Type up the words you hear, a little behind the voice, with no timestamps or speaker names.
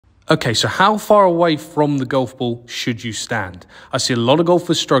Okay, so how far away from the golf ball should you stand? I see a lot of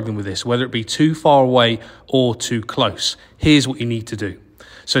golfers struggling with this, whether it be too far away or too close. Here's what you need to do.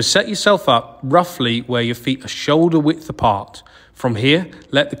 So set yourself up roughly where your feet are shoulder width apart. From here,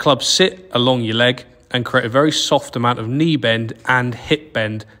 let the club sit along your leg and create a very soft amount of knee bend and hip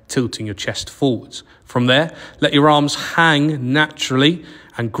bend, tilting your chest forwards. From there, let your arms hang naturally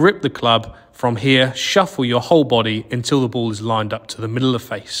and grip the club. From here, shuffle your whole body until the ball is lined up to the middle of the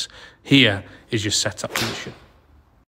face. Here is your setup position.